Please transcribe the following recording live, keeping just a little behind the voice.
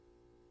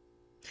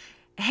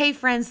Hey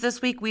friends,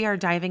 this week we are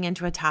diving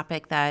into a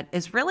topic that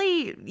is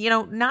really,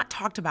 not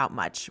talked about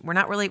much. We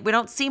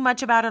don't see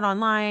much about it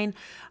online.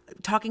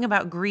 Talking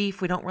about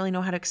grief, we don't really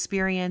know how to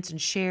experience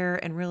and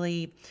share and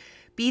really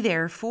be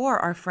there for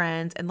our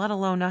friends, and let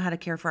alone know how to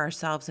care for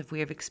ourselves if we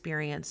have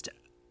experienced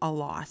a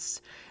loss,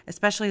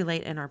 especially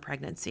late in our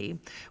pregnancy,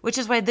 which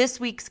is why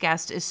this week's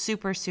guest is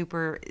super,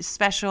 super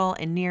special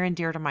and near and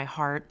dear to my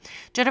heart.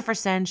 Jennifer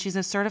Sen, she's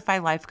a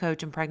certified life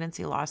coach and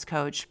pregnancy loss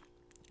coach.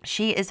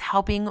 She is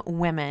helping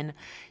women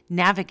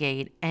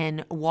navigate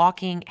and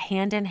walking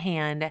hand in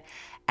hand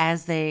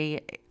as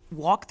they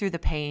walk through the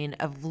pain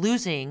of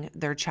losing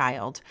their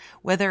child,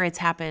 whether it's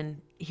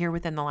happened here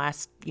within the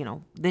last,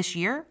 this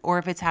year, or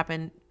if it's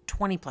happened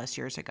 20 plus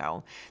years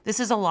ago. This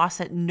is a loss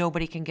that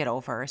nobody can get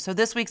over. So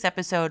this week's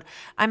episode,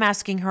 I'm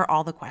asking her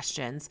all the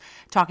questions,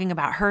 talking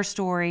about her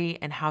story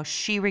and how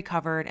she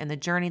recovered and the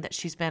journey that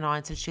she's been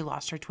on since she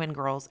lost her twin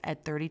girls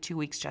at 32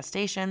 weeks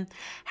gestation,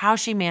 how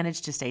she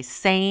managed to stay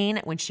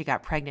sane when she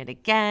got pregnant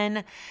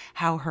again,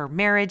 how her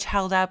marriage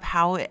held up,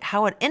 how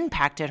it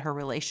impacted her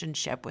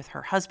relationship with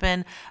her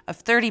husband of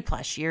 30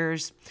 plus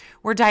years.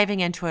 We're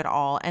diving into it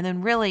all. And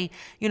then really,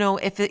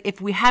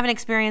 if we haven't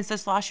experienced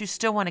this loss, you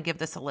still want to give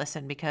this a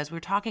listen, because we're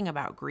talking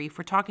about grief.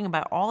 We're talking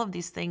about all of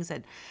these things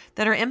that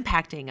are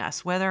impacting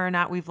us, whether or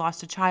not we've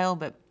lost a child,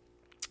 but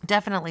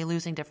definitely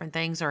losing different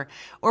things, or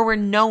we're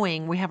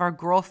knowing we have our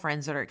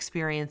girlfriends that are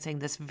experiencing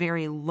this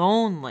very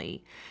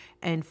lonely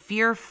and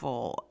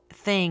fearful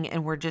thing.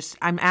 And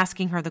I'm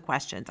asking her the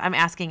questions. I'm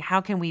asking, how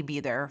can we be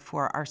there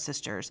for our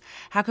sisters?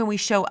 How can we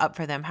show up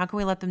for them? How can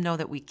we let them know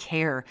that we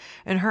care?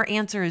 And her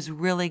answer is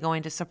really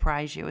going to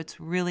surprise you. It's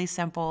really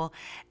simple,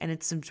 and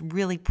it's some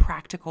really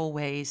practical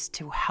ways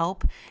to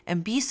help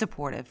and be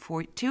supportive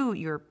to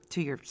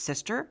your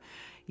sister,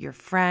 your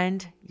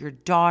friend, your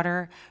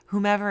daughter,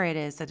 whomever it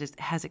is that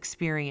has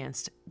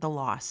experienced the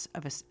loss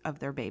of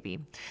their baby.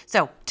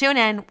 So tune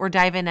in. We're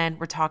diving in.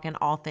 We're talking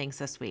all things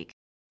this week.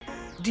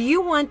 Do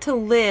you want to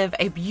live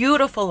a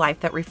beautiful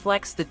life that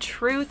reflects the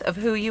truth of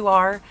who you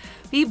are?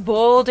 Be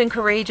bold and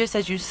courageous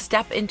as you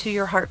step into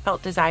your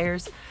heartfelt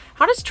desires.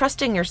 How does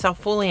trusting yourself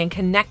fully and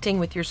connecting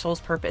with your soul's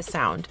purpose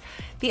sound?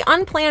 The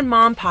Unplanned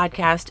Mom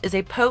podcast is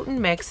a potent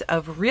mix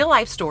of real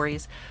life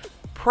stories,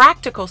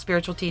 practical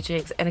spiritual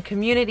teachings, and a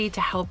community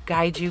to help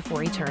guide you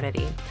for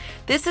eternity.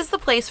 This is the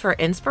place for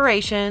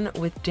inspiration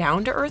with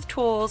down-to-earth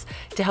tools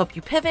to help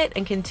you pivot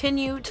and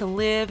continue to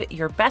live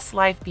your best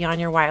life beyond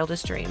your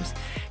wildest dreams.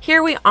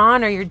 Here we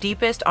honor your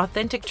deepest,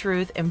 authentic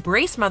truth,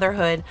 embrace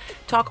motherhood,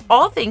 talk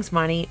all things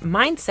money,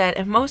 mindset,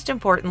 and most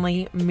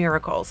importantly,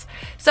 miracles.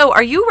 So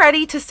are you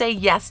ready to say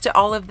yes to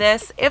all of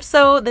this? If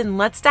so, then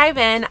let's dive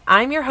in.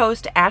 I'm your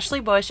host,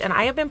 Ashley Bush, and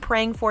I have been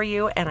praying for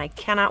you, and I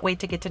cannot wait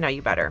to get to know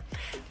you better.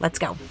 Let's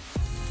go.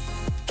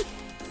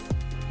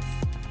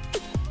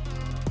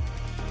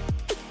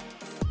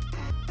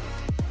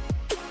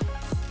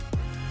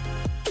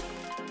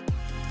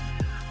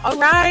 All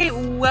right,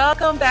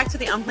 welcome back to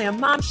the Unplanned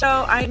Mom Show.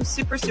 I am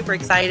super, super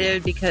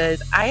excited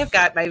because I have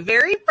got my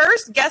very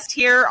first guest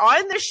here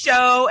on the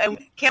show, and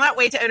cannot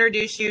wait to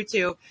introduce you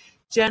to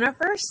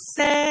Jennifer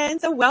Sen.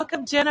 So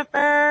welcome,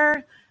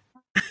 Jennifer.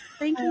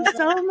 Thank you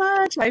so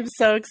much. I'm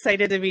so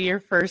excited to be your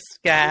first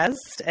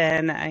guest,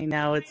 and I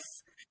know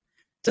it's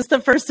just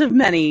the first of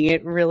many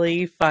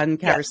really fun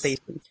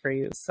conversations for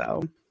you.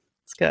 So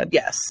it's good.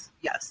 Yes.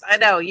 I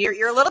know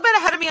you're a little bit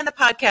ahead of me in the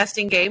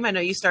podcasting game. I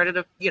know you started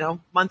a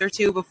month or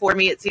two before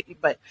me,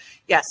 but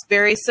yes,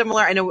 very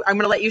similar. I know I'm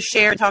going to let you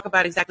share and talk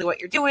about exactly what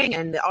you're doing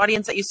and the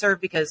audience that you serve,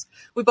 because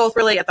we both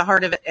really at the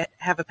heart of it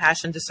have a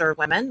passion to serve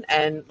women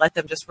and let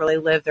them just really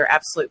live their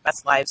absolute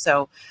best lives.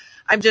 So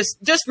I'm just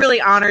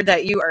really honored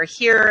that you are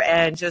here,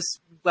 and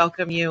just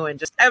welcome you, and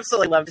just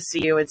absolutely love to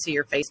see you and see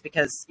your face,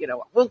 because,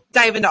 we'll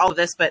dive into all of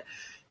this, but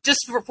just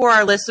for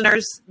our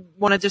listeners,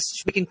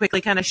 we can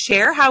quickly kind of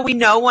share how we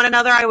know one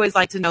another. I always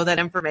like to know that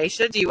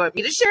information. Do you want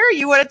me to share?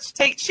 You want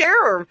to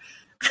share, or?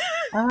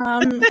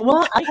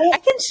 Well, I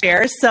can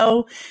share.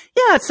 So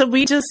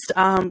we just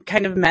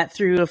kind of met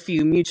through a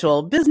few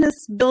mutual business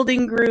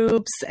building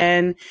groups,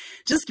 and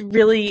just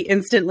really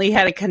instantly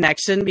had a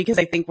connection, because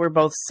I think we're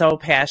both so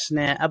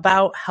passionate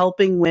about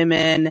helping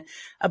women,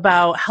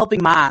 about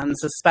helping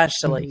moms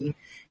especially. Mm-hmm.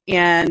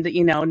 And,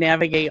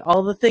 navigate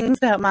all the things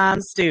that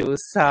moms do.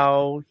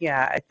 So,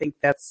 yeah, I think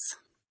that's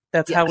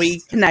how we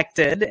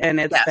connected. And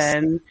it's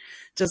been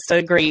just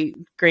a great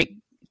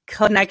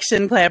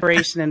connection,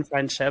 collaboration, and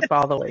friendship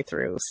all the way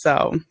through.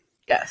 So,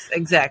 yes,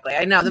 exactly.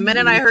 I know. The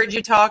minute I heard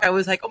you talk, I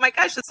was like, oh my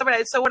gosh, that's somebody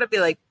I so want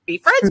to be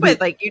friends with.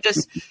 Like,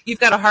 you've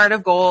got a heart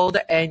of gold,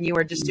 and you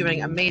are just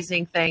doing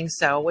amazing things.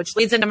 So, which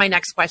leads into my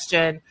next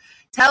question.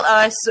 Tell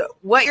us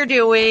what you're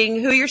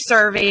doing, who you're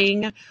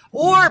serving,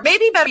 or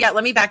maybe better yet,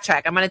 let me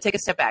backtrack. I'm going to take a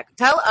step back.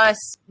 Tell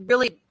us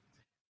really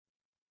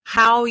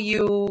how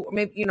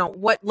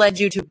what led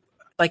you to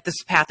like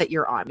this path that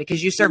you're on,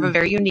 because you serve a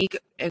very unique,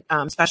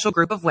 special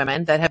group of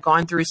women that have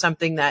gone through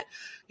something that,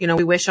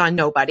 we wish on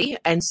nobody.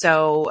 And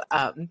so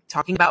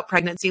talking about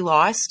pregnancy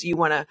loss, do you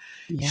want to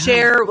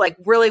share like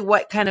really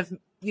what kind of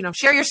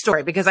share your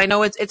story, because I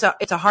know it's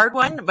a hard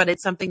one, but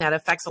it's something that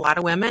affects a lot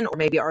of women, or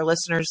maybe our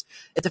listeners,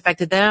 it's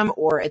affected them,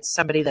 or it's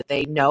somebody that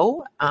they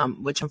know,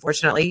 which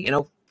unfortunately,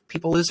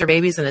 people lose their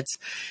babies, and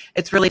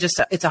it's really just,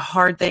 it's a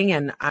hard thing.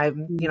 And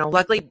I'm,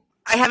 luckily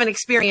I haven't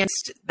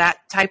experienced that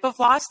type of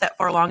loss that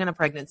far along in a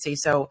pregnancy.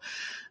 So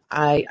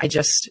I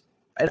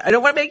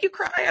don't want to make you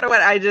cry. No,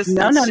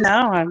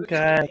 I'm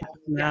good.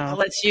 No. I'll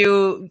let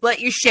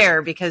you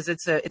share, because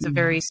it's a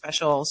very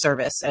special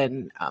service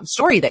and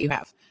story that you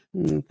have.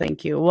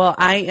 Thank you. Well,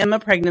 I am a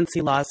pregnancy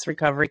loss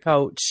recovery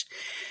coach,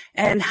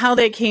 and how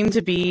that came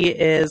to be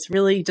is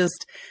really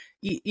just,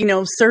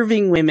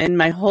 serving women.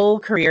 My whole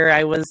career,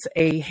 I was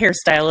a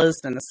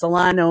hairstylist and a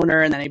salon owner,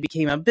 and then I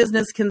became a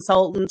business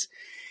consultant.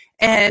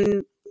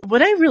 And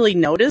what I really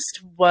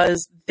noticed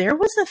was there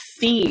was a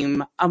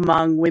theme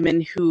among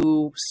women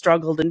who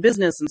struggled in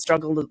business and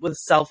struggled with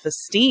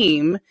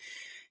self-esteem,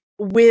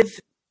 with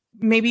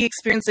maybe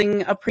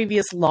experiencing a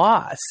previous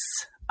loss.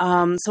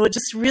 So it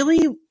just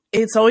really,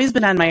 it's always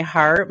been on my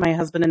heart. My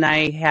husband and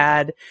I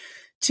had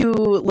 2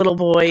 little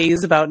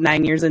boys about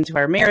 9 years into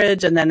our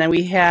marriage. And then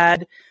we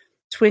had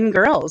twin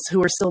girls who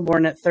were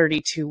stillborn at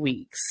 32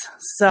 weeks.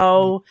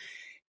 So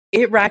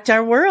it rocked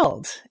our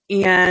world,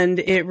 and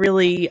it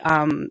really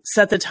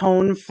set the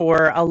tone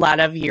for a lot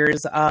of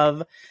years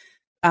of,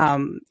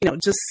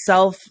 just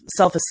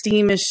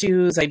self-esteem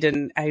issues.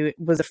 I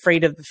was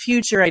afraid of the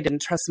future. I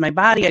didn't trust my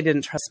body. I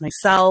didn't trust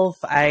myself.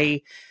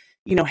 I,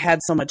 had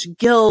so much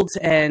guilt.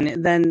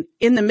 And then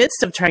in the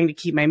midst of trying to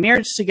keep my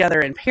marriage together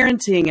and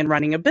parenting and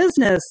running a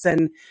business.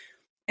 And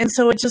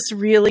so it just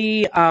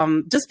really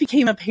just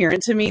became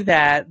apparent to me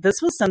that this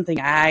was something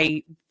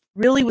I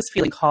really was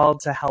feeling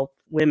called to help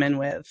women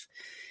with,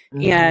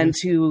 and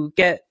to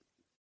get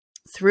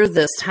through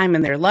this time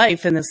in their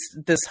life and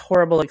this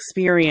horrible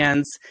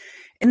experience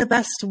in the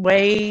best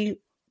way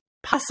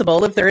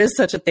possible, if there is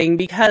such a thing,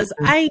 because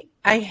I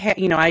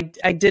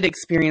did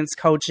experience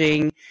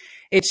coaching.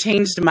 It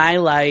changed my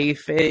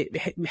life. It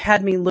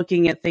had me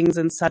looking at things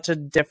in such a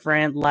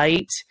different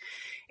light.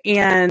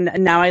 And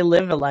now I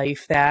live a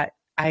life that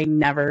I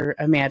never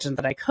imagined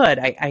that I could.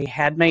 I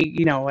had my,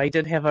 I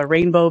did have a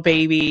rainbow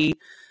baby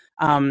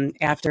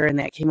after, and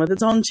that came with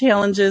its own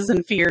challenges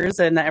and fears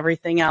and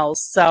everything else.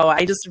 So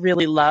I just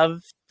really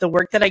love the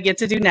work that I get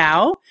to do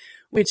now,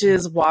 which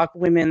is walk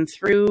women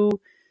through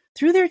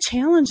their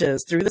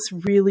challenges, through this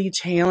really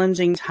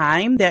challenging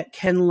time that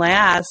can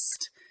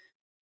last,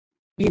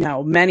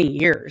 many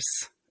years.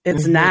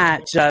 It's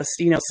not just,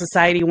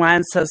 society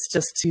wants us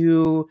just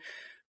to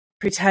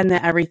pretend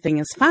that everything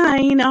is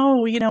fine.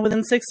 Oh,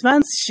 within 6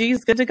 months,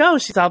 she's good to go.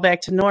 She's all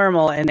back to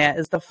normal. And that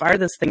is the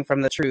farthest thing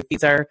from the truth.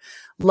 These are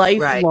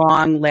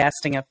lifelong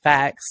lasting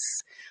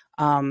effects.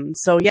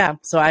 So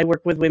I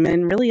work with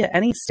women really at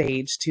any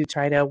stage to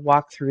try to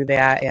walk through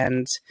that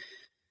and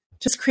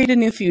just create a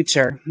new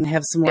future and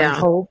have some more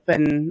hope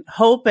and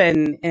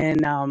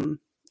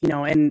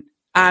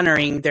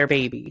honoring their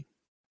baby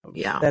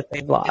that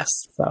they've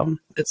lost. So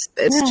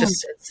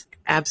it's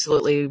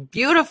absolutely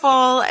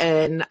beautiful.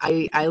 And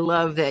I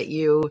love that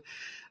you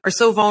are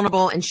so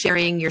vulnerable and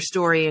sharing your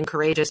story and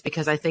courageous,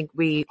 because I think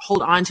we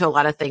hold on to a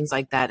lot of things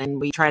like that,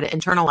 and we try to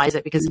internalize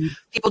it because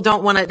people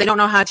they don't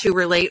know how to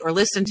relate or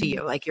listen to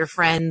you, like your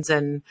friends.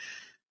 And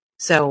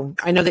so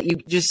I know that you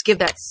just give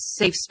that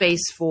safe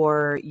space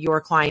for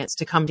your clients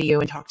to come to you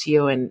and talk to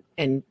you, and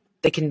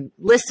they can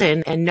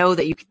listen and know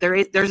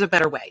that there's a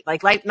better way,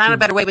 like not a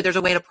better way, but there's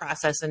a way to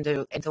process and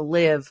to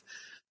live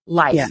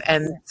life. Yeah.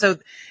 And so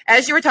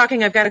as you were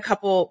talking, I've got a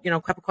couple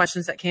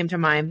questions that came to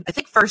mind. I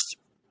think first,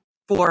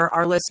 for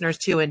our listeners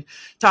too, and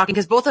talking,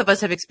 because both of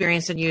us have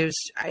experienced and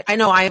used, I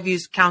know I have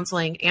used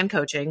counseling and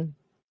coaching,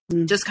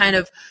 just kind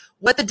of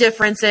what the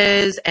difference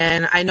is.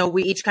 And I know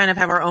we each kind of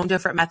have our own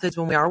different methods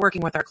when we are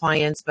working with our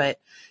clients, but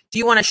do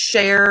you want to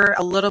share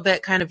a little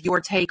bit kind of your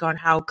take on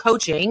how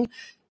coaching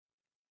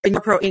in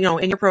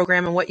your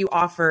program and what you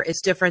offer is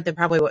different than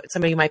probably what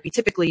somebody might be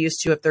typically used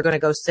to if they're going to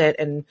go sit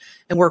and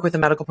work with a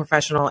medical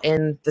professional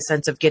in the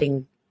sense of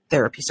getting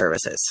therapy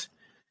services?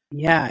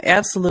 Yeah,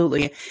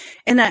 absolutely.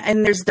 And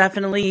there's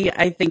definitely,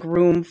 I think,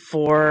 room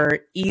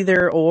for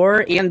either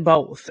or and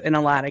both in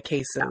a lot of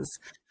cases.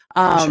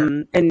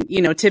 Sure.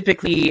 And,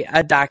 typically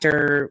a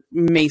doctor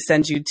may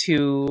send you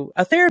to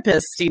a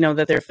therapist,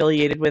 that they're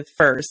affiliated with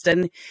first.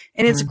 And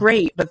it's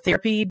great, but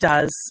therapy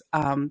does,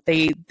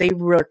 they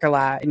work a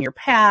lot in your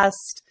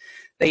past.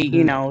 They,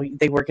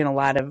 they work in a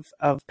lot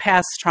of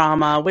past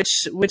trauma, which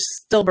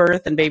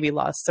stillbirth and baby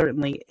loss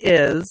certainly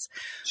is.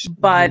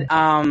 But,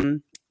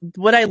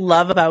 what I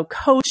love about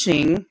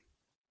coaching,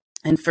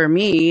 and for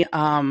me,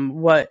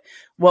 what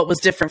was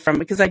different from,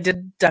 because I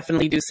did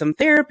definitely do some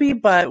therapy,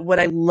 but what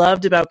I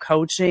loved about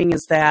coaching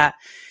is that,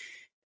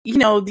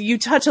 you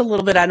touch a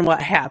little bit on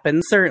what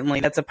happened. Certainly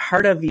that's a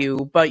part of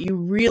you, but you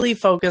really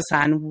focus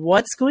on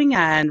what's going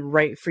on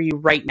right for you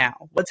right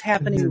now, what's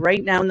happening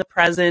right now in the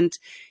present,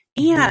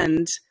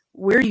 and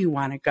where you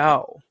want to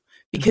go,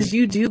 because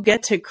you do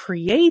get to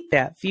create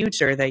that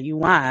future that you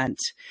want.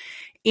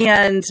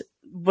 And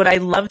what I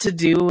love to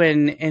do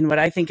and what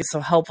I think is so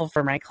helpful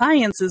for my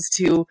clients is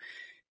to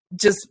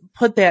just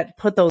put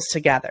those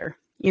together.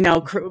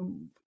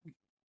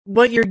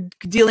 What you're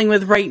dealing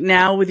with right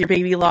now with your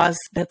baby loss,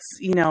 that's,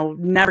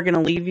 never going to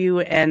leave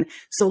you. And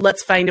so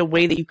let's find a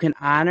way that you can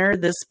honor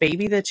this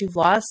baby that you've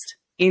lost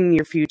in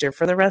your future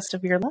for the rest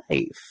of your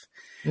life,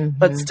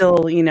 but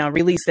still,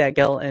 release that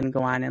guilt and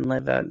go on and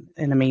live an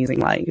amazing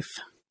life.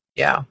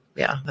 Yeah.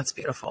 Yeah. That's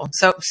beautiful.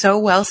 So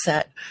well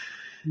said.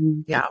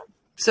 Yeah.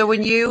 So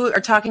when you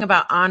are talking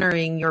about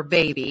honoring your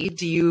baby,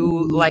 do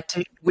you like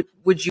to,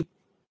 would you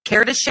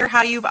care to share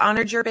how you've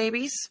honored your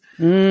babies?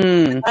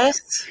 Yes.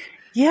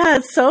 Yeah,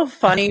 it's so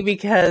funny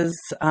because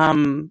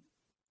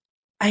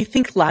I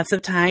think lots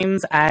of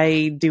times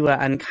I do it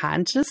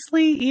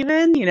unconsciously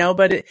even,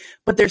 but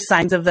there's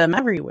signs of them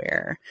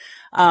everywhere.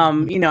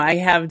 I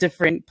have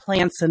different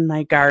plants in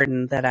my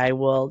garden that I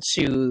will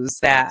choose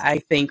that I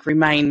think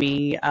remind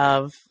me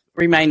of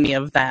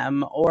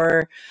them,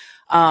 or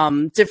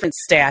different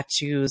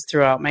statues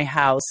throughout my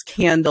house,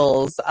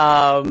 candles.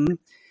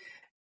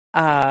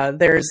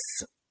 There's,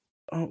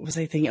 what was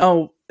I thinking?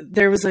 Oh,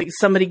 there was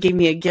somebody gave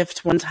me a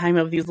gift one time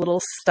of these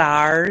little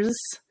stars,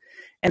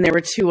 and there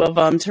were two of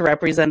them to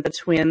represent the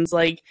twins.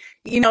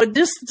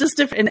 Just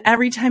different. And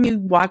every time you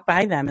walk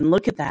by them and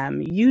look at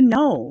them,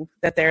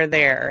 that they're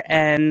there.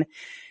 And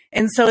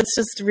so it's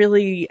just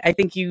really, I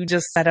think you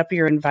just set up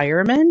your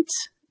environment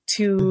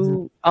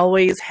to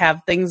always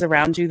have things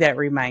around you that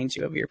remind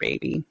you of your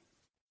baby.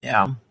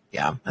 Yeah.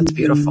 Yeah. That's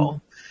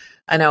beautiful.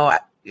 I know.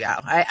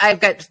 I've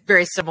got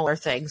very similar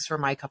things for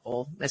my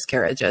couple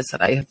miscarriages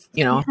that I have,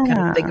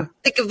 kind of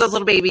think of those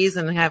little babies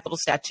and have little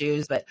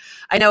statues. But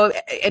I know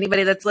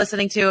anybody that's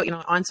listening to,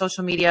 on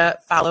social media,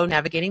 follow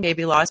Navigating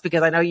Baby Loss,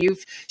 because I know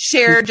you've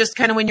shared just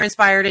kind of when you're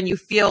inspired and you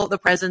feel the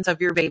presence of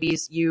your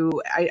babies.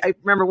 I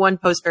remember one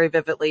post very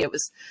vividly. It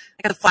was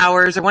like the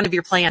flowers or one of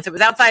your plants. It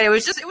was outside. It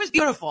was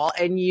beautiful.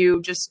 And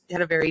you just had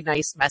a very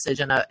nice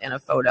message in a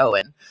photo.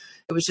 And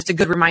it was just a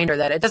good reminder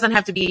that it doesn't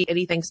have to be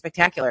anything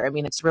spectacular. I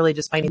mean, it's really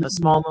just finding those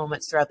small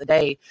moments throughout the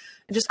day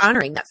and just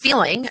honoring that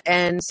feeling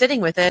and sitting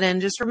with it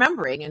and just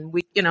remembering. And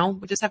we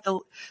just have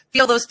to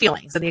feel those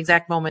feelings in the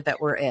exact moment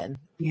that we're in.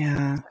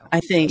 Yeah,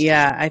 I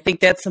think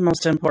that's the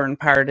most important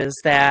part, is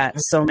that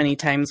so many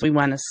times we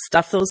want to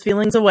stuff those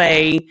feelings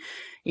away,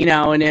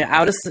 and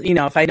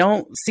if I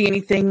don't see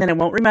anything, then it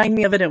won't remind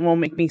me of it. It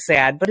won't make me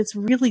sad, but it's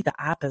really the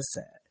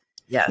opposite.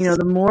 Yes.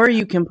 The more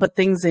you can put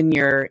things in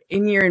your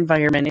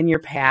environment, in your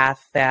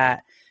path,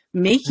 that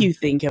make you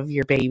think of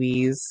your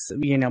babies,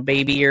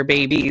 baby or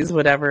babies,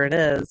 whatever it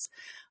is,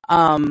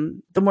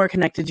 the more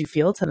connected you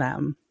feel to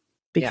them,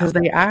 because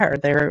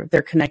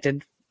they're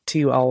connected to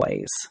you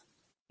always.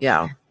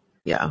 Yeah.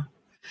 Yeah.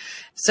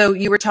 So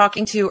you were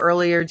talking to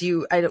earlier,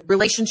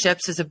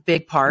 relationships is a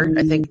big part,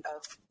 I think,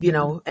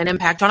 of, an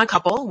impact on a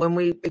couple. When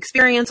we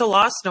experience a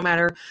loss, no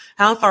matter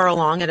how far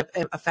along it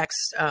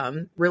affects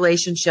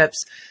relationships.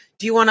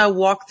 Do you want to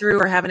walk through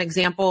or have an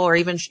example, or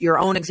even your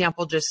own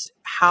example, just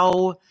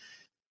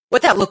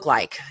what that looked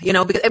like,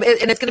 because,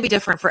 and it's going to be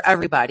different for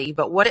everybody,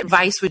 but what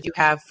advice would you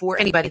have for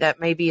anybody that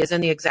maybe is in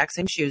the exact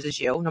same shoes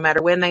as you, no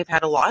matter when they've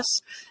had a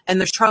loss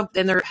and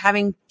they're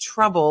having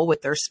trouble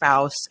with their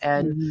spouse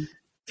and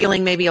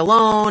feeling maybe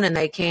alone and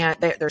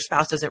their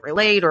spouse doesn't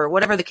relate, or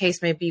whatever the case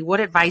may be?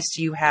 What advice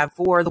do you have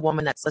for the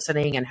woman that's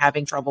listening and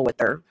having trouble with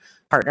their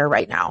partner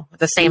right now with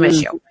the same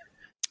issue?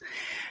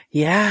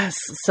 Yes.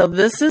 So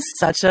this is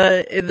such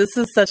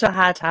a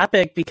hot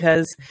topic,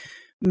 because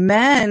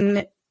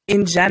men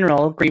in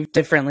general grieve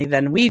differently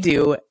than we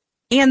do.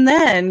 And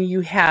then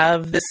you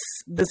have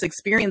this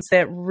experience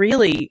that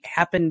really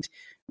happened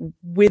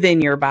within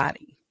your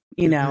body,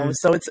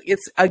 so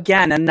it's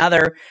again,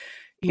 another,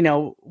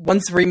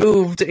 once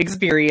removed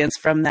experience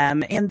from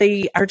them, and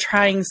they are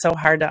trying so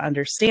hard to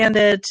understand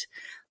it.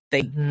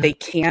 They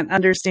can't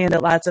understand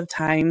it lots of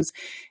times.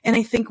 And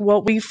I think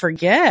what we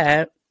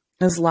forget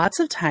is lots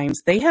of times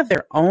they have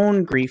their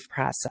own grief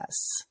process,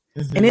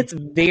 and it's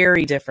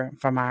very different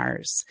from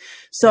ours.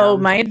 So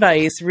my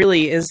advice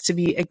really is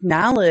to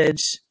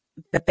acknowledge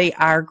that they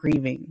are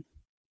grieving.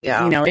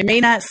 Yeah. It may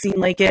not seem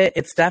like it.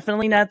 It's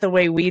definitely not the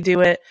way we do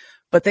it,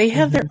 but they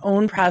have their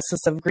own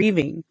process of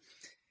grieving.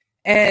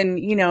 And,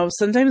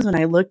 sometimes when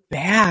I look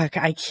back,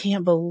 I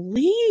can't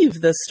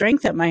believe the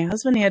strength that my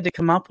husband had to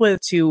come up with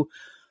to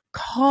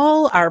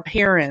call our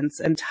parents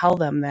and tell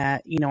them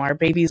that, our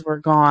babies were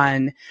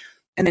gone.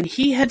 And then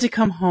he had to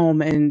come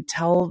home and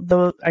tell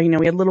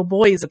we had little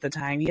boys at the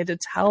time. He had to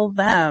tell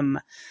them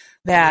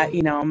that,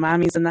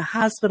 mommy's in the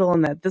hospital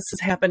and that this is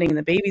happening and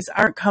the babies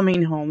aren't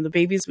coming home. The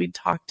babies we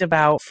talked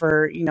about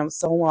for,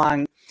 so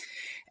long.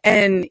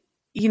 And,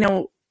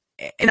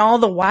 and all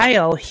the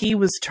while he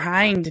was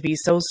trying to be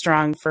so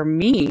strong for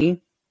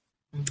me.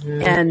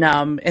 And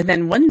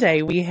then one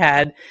day we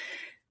had,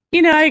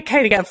 I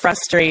kind of got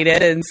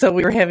frustrated. And so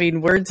we were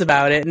having words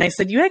about it. And I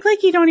said, you act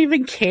like you don't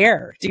even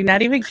care. Do you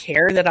not even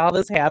care that all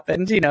this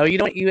happened? You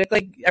act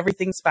like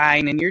everything's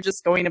fine and you're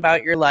just going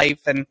about your life.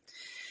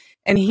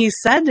 And he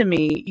said to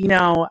me,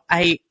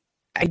 I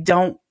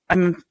don't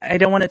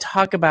want to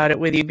talk about it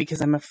with you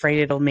because I'm afraid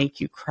it'll make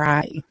you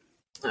cry.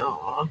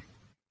 Aww.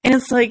 And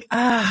it's like,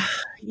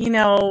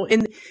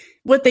 and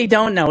what they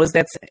don't know is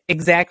that's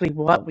exactly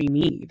what we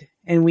need.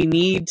 And we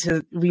need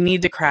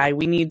to cry.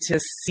 We need to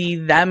see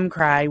them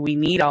cry. We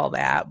need all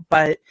that.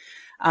 But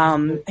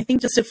I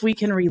think just if we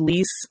can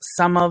release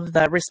some of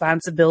the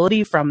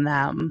responsibility from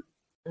them,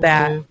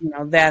 that,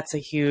 that's a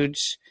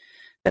huge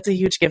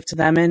gift to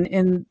them.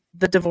 And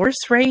the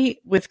divorce rate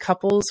with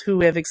couples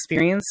who have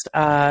experienced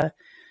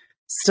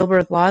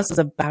stillbirth loss is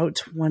about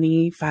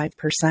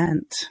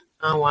 25%.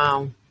 Oh,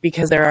 wow.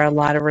 Because there are a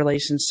lot of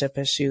relationship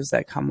issues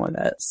that come with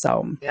it.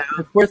 So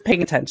it's worth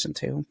paying attention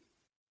to.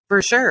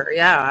 For sure.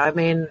 Yeah. I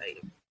mean,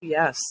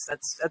 yes,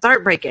 that's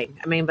heartbreaking.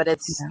 I mean, but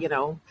it's,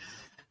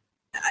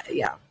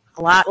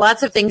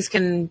 lots of things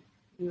can,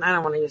 I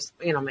don't want to just,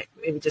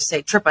 maybe just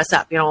say trip us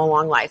up,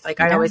 along life. Like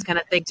I always kind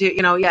of think too,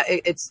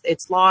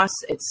 it's loss.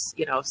 It's,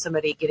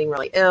 somebody getting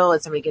really ill.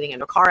 It's somebody getting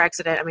into a car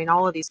accident. I mean,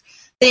 all of these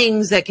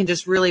things that can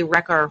just really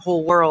wreck our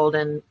whole world,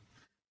 and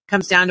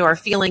comes down to our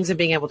feelings and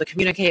being able to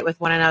communicate with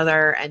one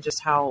another, and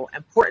just how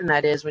important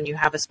that is when you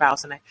have a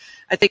spouse. And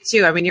I think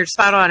too, I mean, you're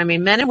spot on. I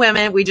mean, men and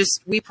women,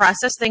 we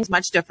process things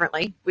much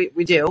differently.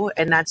 We do.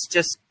 And that's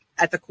just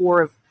at the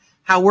core of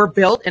how we're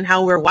built and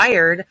how we're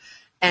wired.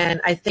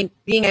 And I think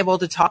being able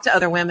to talk to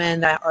other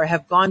women that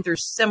have gone through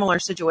similar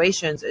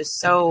situations is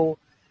so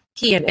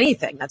key in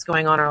anything that's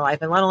going on in our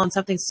life, and let alone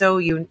something so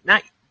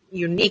not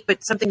unique,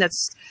 but something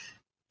that's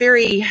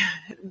very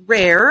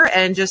rare,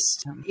 and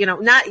just,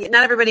 not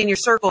everybody in your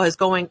circle has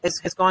gone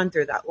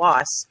through that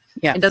loss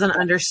and doesn't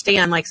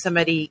understand like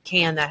somebody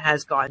can that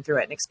has gone through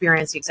it and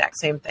experienced the exact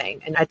same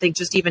thing. And I think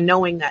just even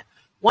knowing that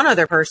one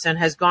other person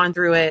has gone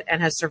through it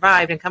and has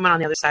survived and come out on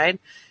the other side.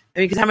 I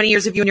mean, because how many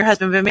years have you and your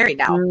husband been married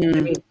now? I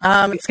mean,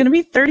 it's going to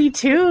be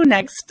 32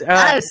 next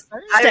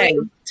Thursday,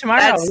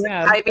 tomorrow.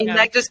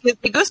 That just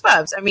gives me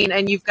goosebumps. I mean,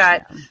 and you've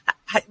got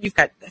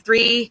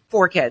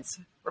 4 kids.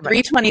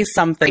 320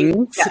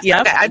 somethings.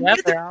 Yep.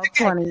 They're all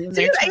 20.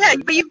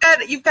 But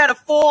you've got a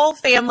full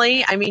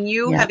family. I mean,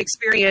 you have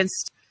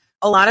experienced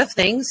a lot of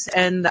things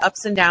and the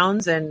ups and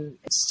downs, and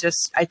it's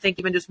just, I think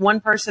even just one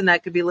person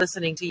that could be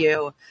listening to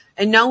you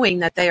and knowing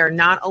that they are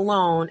not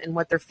alone in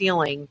what they're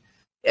feeling.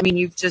 I mean,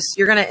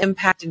 you're going to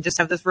impact and just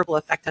have this ripple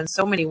effect on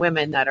so many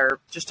women that are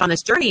just on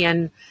this journey,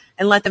 and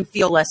let them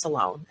feel less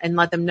alone, and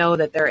let them know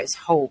that there is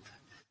hope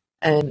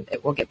and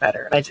it will get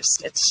better. And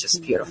it's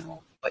just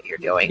beautiful what you're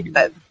doing.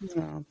 But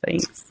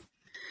thanks.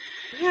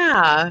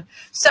 Yeah.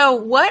 So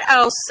what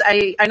else?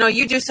 I know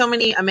you do so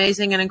many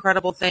amazing and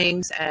incredible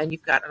things, and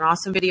you've got an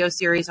awesome video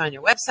series on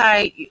your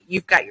website.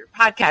 You've got your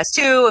podcast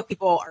too, if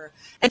people are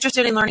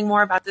interested in learning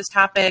more about this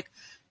topic.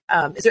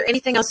 Is there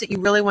anything else that you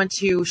really want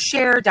to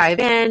share, dive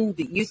in,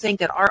 that you think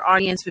that our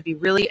audience would be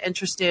really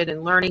interested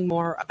in learning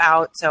more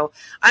about? So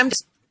I'm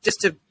just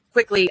to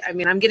quickly, I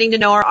mean, I'm getting to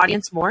know our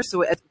audience more.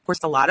 So of course,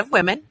 a lot of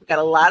women. We've got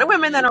a lot of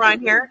women that are on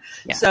here.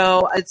 Yeah.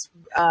 So it's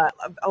a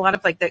lot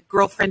of like that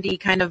girlfriendy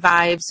kind of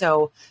vibe.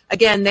 So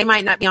again, they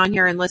might not be on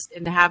here and listen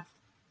and have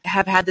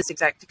had this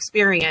exact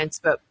experience,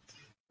 but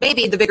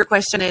maybe the bigger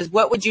question is,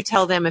 what would you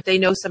tell them if they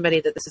know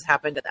somebody that this has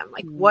happened to them?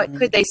 Like, what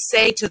could they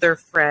say to their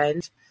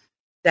friend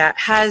that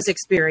has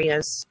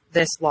experienced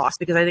this loss?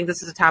 Because I think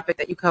this is a topic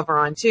that you cover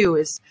on too,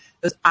 is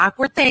those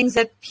awkward things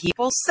that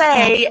people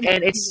say.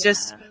 And it's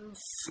just,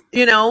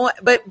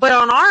 but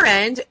on our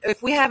end,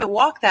 if we haven't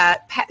walked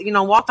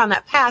on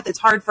that path, it's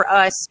hard for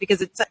us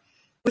because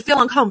we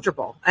feel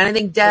uncomfortable. And I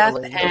think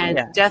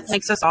death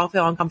makes us all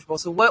feel uncomfortable.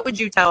 So what would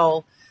you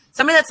tell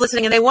somebody that's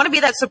listening and they want to be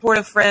that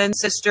supportive friend,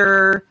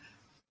 sister,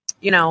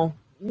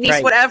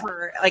 niece,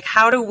 whatever, like,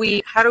 what do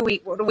we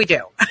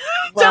do?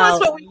 Tell us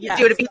what we can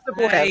do to be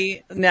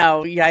supportive.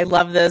 I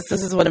love this.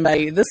 This is one of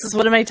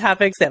my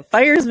topics that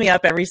fires me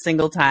up every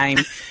single time.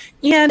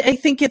 And I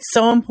think it's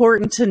so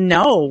important to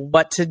know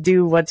what to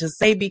do, what to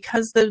say,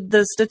 because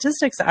the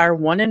statistics are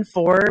 1 in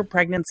 4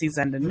 pregnancies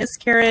end in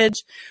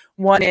miscarriage.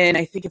 1 in,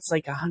 I think it's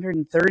like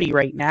 130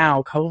 right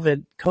now.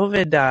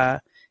 COVID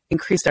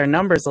increased our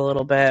numbers a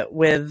little bit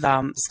with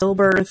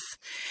stillbirth.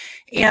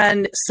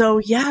 And so,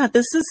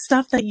 this is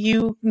stuff that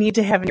you need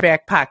to have in your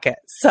back pocket.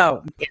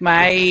 So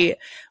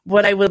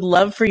what I would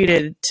love for you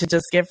to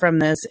just get from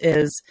this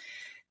is,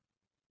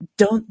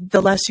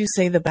 the less you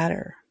say, the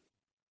better.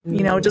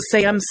 Just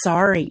say, I'm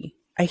sorry.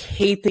 I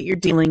hate that you're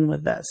dealing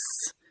with this.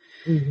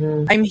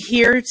 Mm-hmm. I'm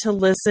here to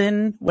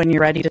listen when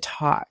you're ready to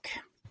talk.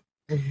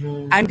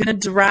 Mm-hmm. I'm going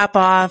to drop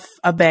off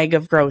a bag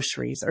of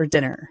groceries or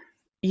dinner.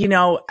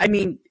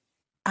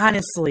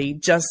 Honestly,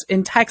 just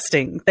in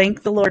texting,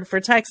 thank the Lord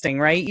for texting,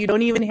 right? You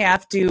don't even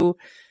have to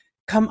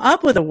come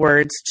up with the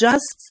words,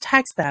 just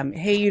text them.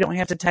 Hey, you don't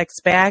have to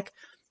text back,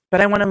 but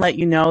I want to let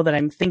you know that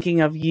I'm thinking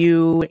of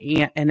you.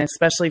 And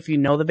especially if you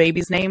know the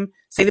baby's name,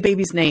 say the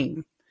baby's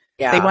name.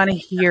 Yeah. They want to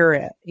hear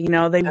it. They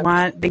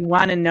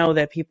want to know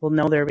that people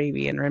know their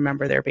baby and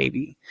remember their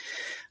baby.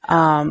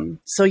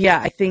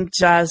 I think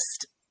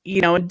just,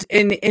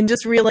 and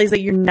just realize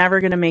that you're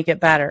never going to make it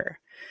better.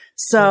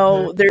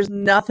 So there's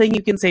nothing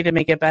you can say to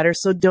make it better.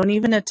 So don't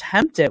even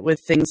attempt it with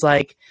things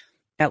like,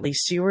 at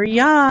least you were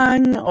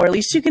young, or at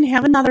least you can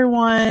have another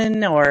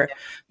one, or,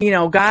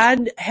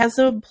 God has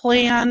a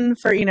plan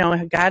for,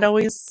 God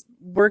always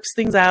works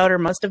things out, or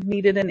must have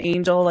needed an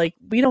angel. Like,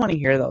 we don't want to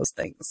hear those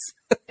things.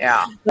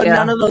 Yeah. But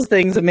none of those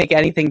things would make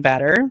anything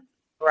better.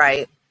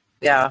 Right.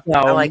 Yeah. So,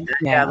 I like that.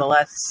 Yeah. The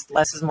less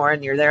is more,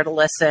 and you're there to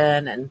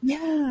listen. And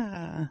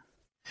yeah.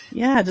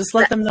 Just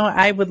let them know.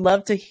 I would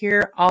love to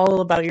hear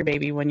all about your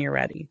baby when you're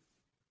ready.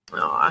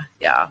 Oh,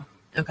 yeah.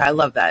 Okay. I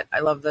love that. I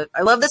love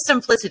the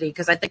simplicity,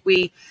 because I think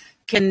we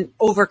can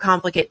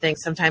overcomplicate things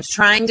sometimes,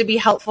 trying to be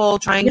helpful,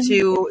 trying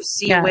to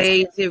see a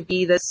way to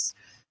be this,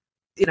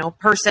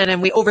 person,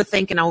 and we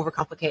overthink and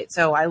overcomplicate.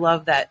 So I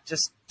love that.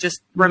 Just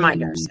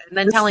reminders, and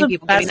then telling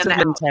people, best of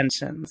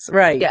intentions,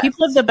 right? Yes.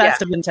 People have the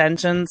best of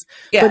intentions,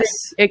 but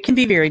it can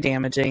be very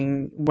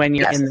damaging when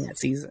you're in that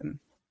season.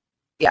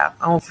 Yeah.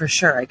 Oh, for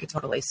sure. I could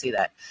totally see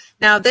that.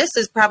 Now, this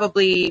is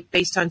probably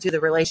based on the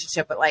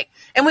relationship, but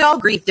and we all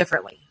grieve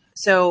differently.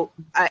 So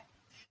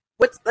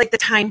what's the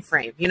time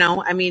frame,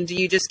 I mean, do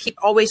you just keep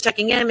always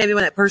checking in? Maybe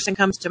when that person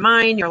comes to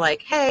mind, you're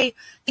like, hey,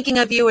 thinking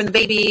of you and the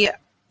baby,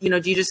 do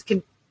you just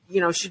should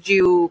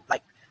you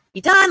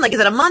be done? Is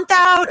it a month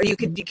out, or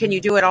can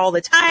you do it all the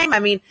time? I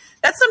mean,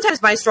 that's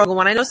sometimes my struggle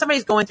when I know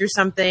somebody's going through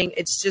something.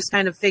 It's just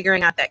kind of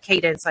figuring out that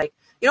cadence. You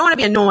don't want to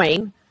be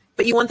annoying,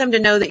 but you want them to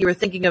know that you were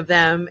thinking of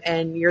them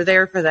and you're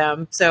there for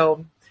them.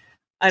 So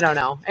I don't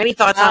know. Any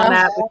thoughts on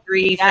that with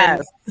grief?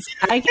 Yes.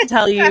 I can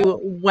tell you,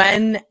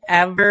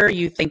 whenever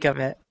you think of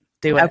it,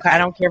 do it. Okay. I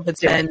don't care if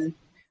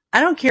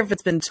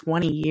it's been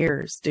 20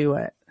 years, do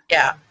it.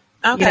 Yeah.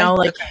 Okay.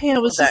 Hey, I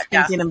was just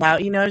thinking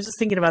about, I was just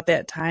thinking about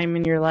that time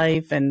in your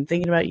life and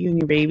thinking about you and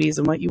your babies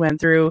and what you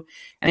went through.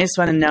 And I just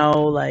want to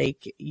know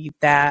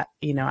that,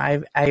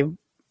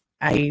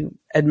 I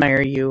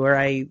admire you,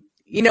 or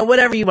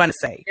whatever you want to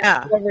say.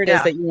 Yeah. Whatever it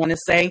is that you want to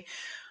say.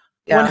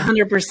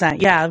 100%.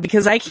 Yeah.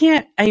 Because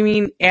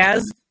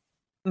as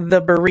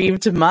the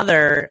bereaved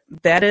mother,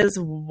 that is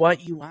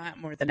what you want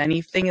more than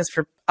anything, is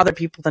for other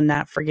people to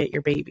not forget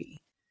your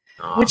baby,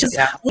 which is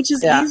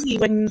easy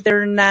when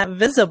they're not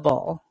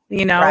visible,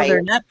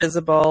 they're not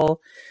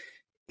visible.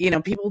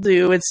 People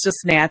do, it's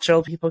just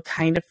natural. People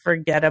kind of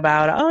forget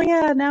about, oh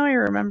yeah, now I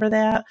remember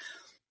that.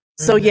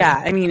 Mm-hmm. So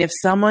if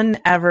someone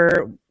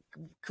ever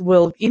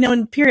will,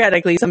 and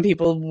periodically some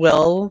people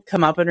will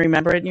come up and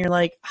remember it, and you're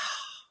like,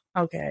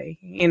 oh, okay,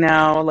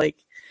 it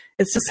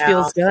just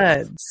feels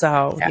good.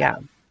 So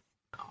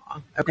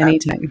okay.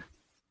 Anytime.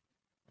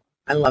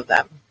 I love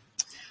that.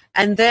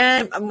 And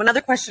then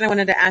another question I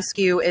wanted to ask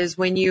you is,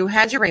 when you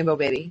had your rainbow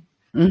baby,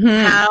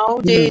 how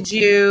did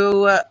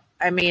you,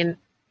 I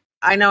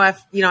know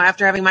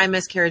after having my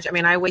miscarriage,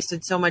 I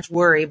wasted so much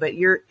worry, but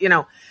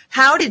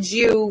how did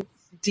you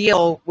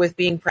deal with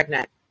being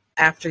pregnant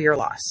after your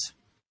loss?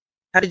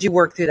 How did you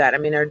work through that?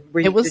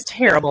 It was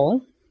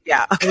terrible.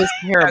 Yeah. It was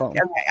terrible. Okay.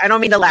 I don't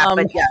mean to laugh,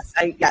 but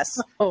yes.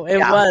 Oh, it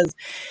was.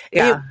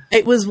 Yeah.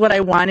 It was what I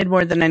wanted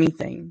more than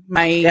anything.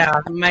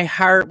 My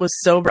heart was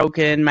so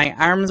broken. My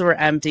arms were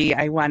empty.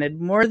 I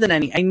wanted more than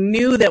I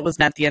knew that was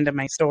not the end of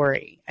my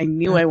story. I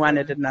knew I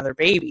wanted another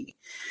baby.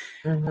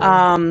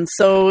 Mm-hmm.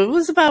 So it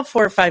was about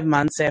 4 or 5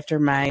 months after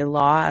my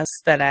loss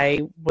that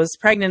I was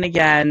pregnant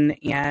again.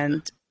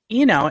 And,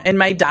 and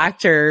my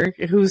doctor,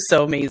 who's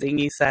so amazing,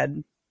 he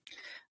said,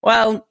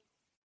 well,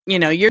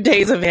 your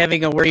days of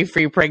having a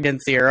worry-free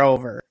pregnancy are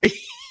over.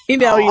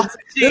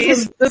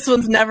 This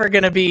one's never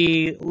going to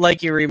be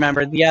like you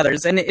remember the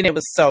others. And it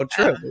was so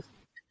true.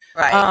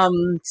 Right.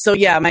 So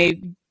my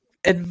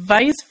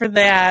advice for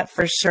that,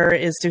 for sure,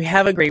 is to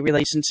have a great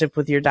relationship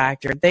with your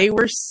doctor. They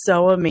were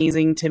so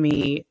amazing to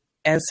me,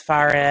 as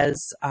far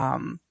as,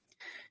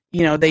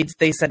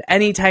 they said,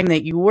 anytime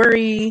that you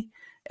worry,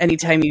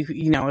 anytime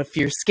if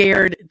you're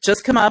scared,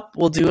 just come up.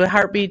 We'll do a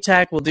heartbeat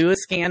check. We'll do a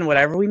scan,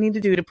 whatever we need to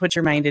do to put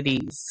your mind at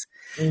ease.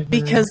 Mm-hmm.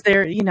 Because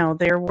there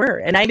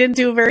were, and I didn't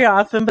do it very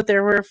often, but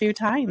there were a few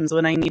times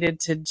when I needed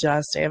to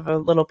just have a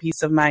little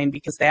peace of mind,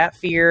 because that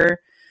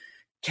fear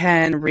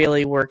can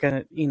really work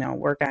on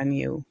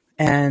you.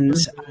 And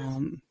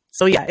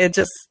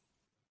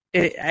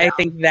I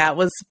think that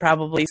was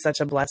probably such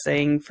a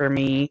blessing for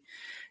me,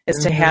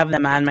 is to have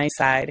them on my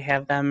side,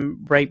 have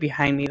them right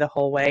behind me the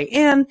whole way.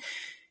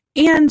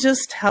 And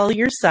just tell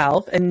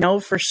yourself and know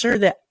for sure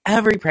that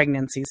every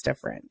pregnancy is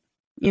different.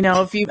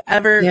 If you've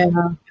ever,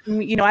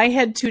 I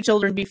had 2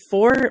 children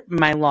before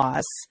my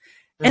loss,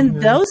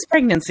 and those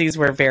pregnancies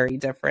were very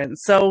different.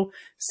 So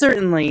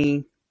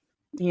certainly,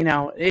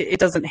 it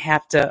doesn't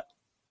have to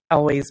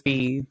always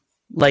be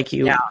like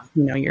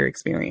your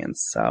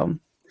experience. So,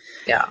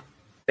 yeah,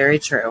 very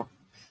true.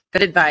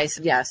 Good advice.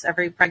 Yes.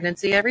 Every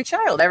pregnancy, every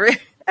child,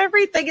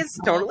 everything is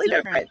totally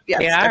different. Yes.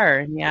 They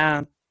are.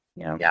 Yeah.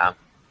 Yeah.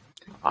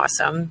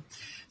 Awesome.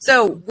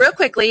 So real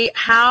quickly,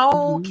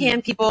 how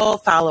can people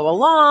follow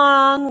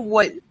along?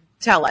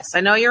 Tell us.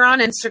 I know you're on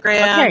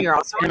Instagram. Okay. You're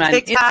also on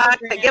TikTok.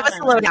 Give us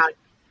a lowdown.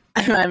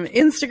 I'm on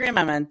Instagram.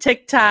 I'm on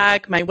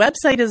TikTok. My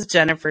website is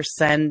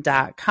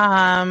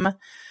jennifersen.com.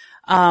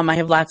 I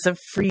have lots of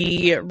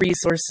free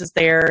resources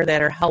there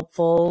that are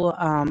helpful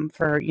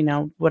for,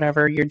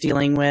 whatever you're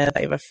dealing with.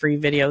 I have a free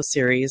video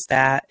series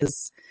that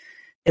is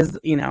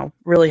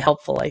really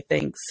helpful, I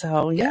think.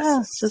 So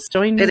yeah, just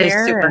join me there. It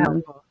is super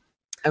helpful.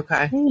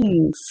 Okay.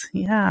 Thanks.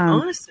 Yeah.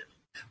 Awesome.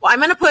 Well, I'm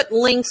going to put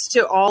links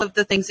to all of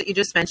the things that you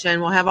just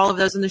mentioned. We'll have all of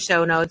those in the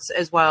show notes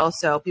as well.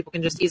 So people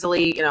can just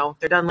easily, if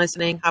they're done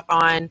listening, hop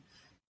on,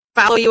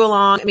 follow you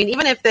along. I mean,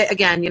 even if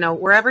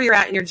wherever you're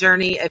at in your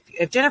journey,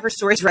 if Jennifer's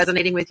story is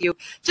resonating with you,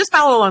 just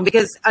follow along,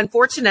 because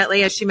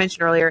unfortunately, as she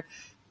mentioned earlier,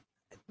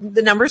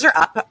 the numbers are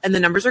up and the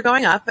numbers are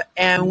going up,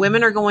 and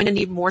women are going to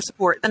need more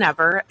support than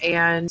ever.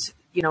 And,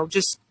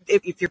 just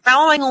if you're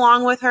following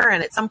along with her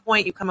and at some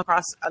point you come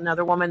across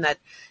another woman that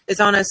is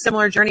on a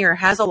similar journey or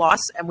has a loss,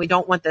 and we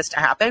don't want this to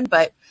happen,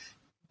 but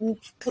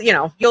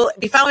you'll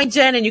be following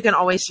Jen, and you can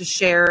always just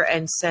share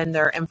and send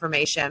their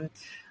information.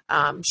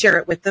 Share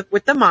it with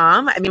the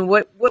mom. I mean,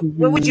 what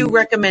would you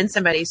recommend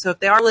somebody? So if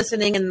they are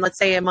listening and let's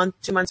say a month,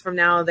 2 months from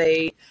now,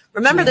 they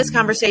remember this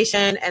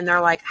conversation and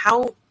they're like,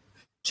 how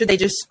should they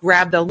just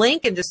grab the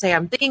link and just say,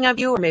 I'm thinking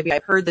of you, or maybe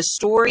I've heard the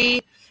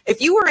story? If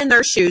you were in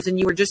their shoes and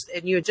you had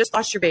just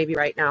lost your baby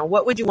right now,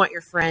 what would you want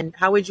your friend,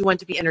 how would you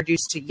want to be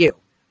introduced to you?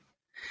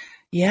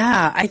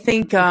 Yeah, I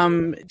think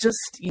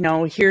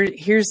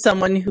here's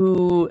someone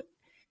who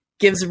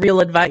gives real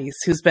advice,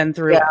 who's been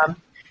through it.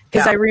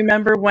 Because I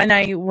remember when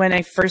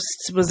I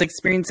first was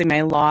experiencing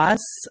my loss,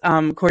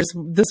 of course,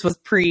 this was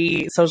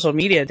pre-social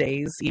media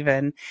days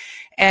even,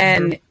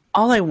 and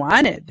all I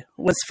wanted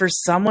was for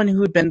someone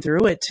who had been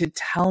through it to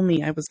tell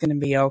me I was going to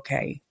be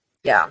okay.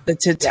 Yeah.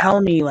 To tell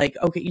me like,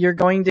 okay, you're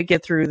going to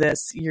get through this.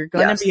 You're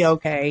going to be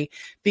okay.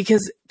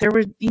 Because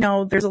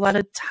there's a lot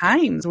of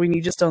times when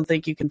you just don't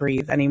think you can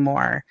breathe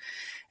anymore.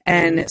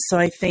 And so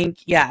I think,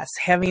 yes,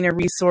 having a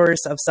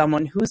resource of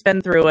someone who's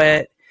been through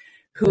it,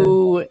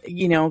 who,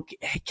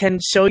 can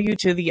show you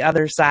to the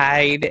other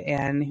side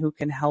and who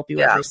can help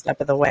you every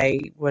step of the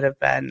way would have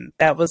been,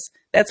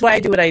 that's why I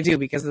do what I do,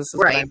 because this is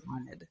what I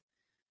wanted.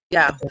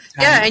 Yeah.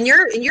 Yeah. And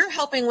you're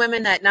helping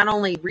women that not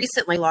only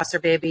recently lost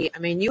their baby. I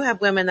mean, you have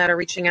women that are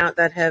reaching out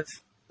that have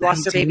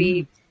lost their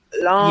baby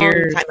long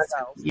time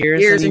ago,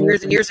 years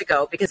and years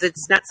ago, because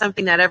it's not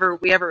something that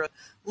we ever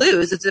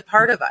lose. It's a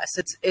part of us.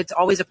 It's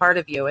always a part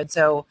of you. And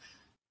so,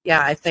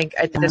 yeah, I think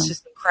that's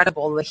just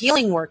incredible. The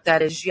healing work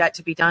that is yet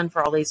to be done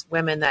for all these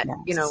women that,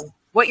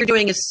 what you're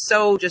doing is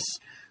so just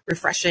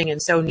refreshing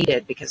and so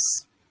needed,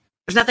 because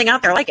there's nothing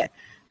out there like it.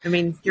 I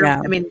mean, thank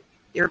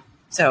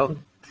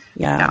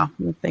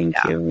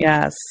you.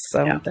 Yes.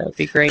 So that would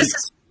be great.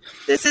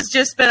 This has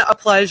just been a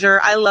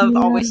pleasure. I love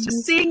always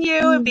just seeing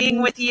you and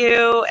being with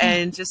you,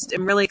 and just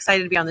am really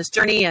excited to be on this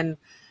journey. And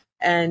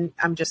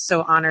I'm just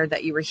so honored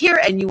that you were here,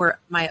 and you were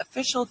my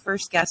official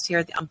first guest here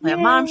at the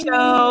Unplanned Mom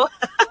Show.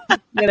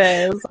 It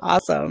is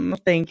awesome.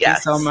 Thank you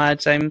so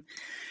much. I'm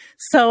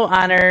so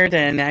honored,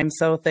 and I'm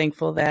so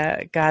thankful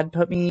that God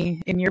put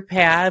me in your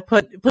path,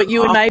 put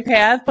you in my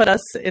path, put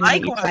us in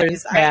each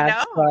other's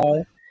path. I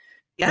know.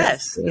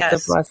 So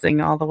it's a blessing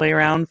all the way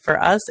around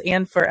for us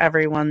and for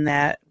everyone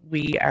that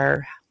we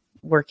are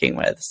working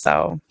with.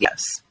 So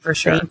yes, for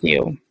sure. Thank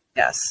you.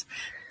 Yes.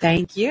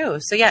 Thank you.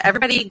 So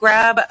everybody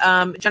grab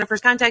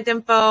Jennifer's contact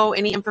info,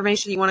 any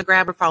information you want to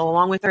grab or follow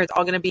along with her. It's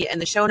all going to be in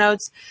the show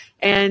notes.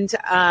 And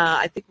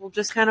I think we'll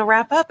just kind of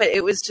wrap up.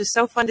 It was just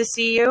so fun to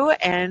see you,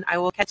 and I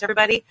will catch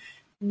everybody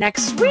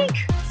next week.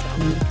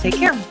 So take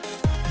care.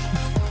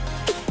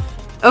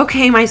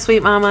 Okay, my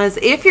sweet mamas,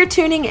 if you're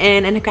tuning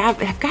in and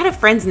have got a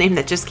friend's name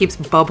that just keeps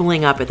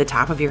bubbling up at the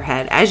top of your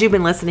head as you've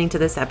been listening to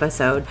this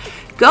episode,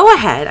 go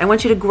ahead. I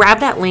want you to grab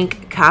that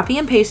link, copy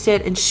and paste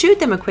it, and shoot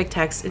them a quick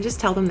text and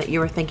just tell them that you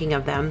were thinking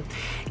of them.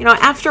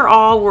 After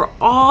all, we're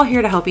all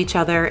here to help each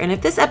other. And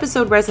if this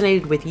episode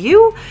resonated with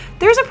you,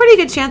 there's a pretty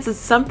good chance that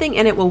something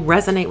in it will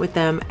resonate with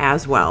them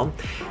as well.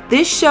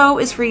 This show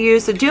is for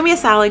you, so do me a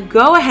solid.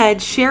 Go ahead,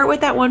 share it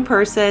with that one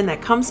person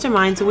that comes to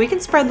mind so we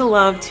can spread the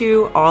love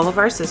to all of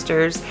our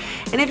sisters.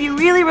 And if you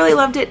really, really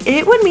loved it,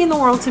 it would mean the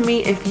world to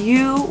me if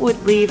you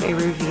would leave a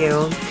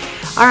review.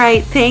 All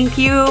right, thank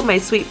you, my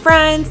sweet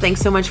friends.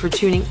 Thanks so much for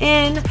tuning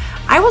in.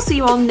 I will see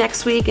you all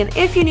next week. And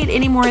if you need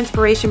any more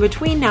inspiration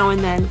between now and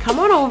then, come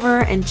on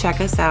over and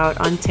check us out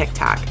on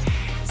TikTok.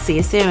 See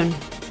you soon.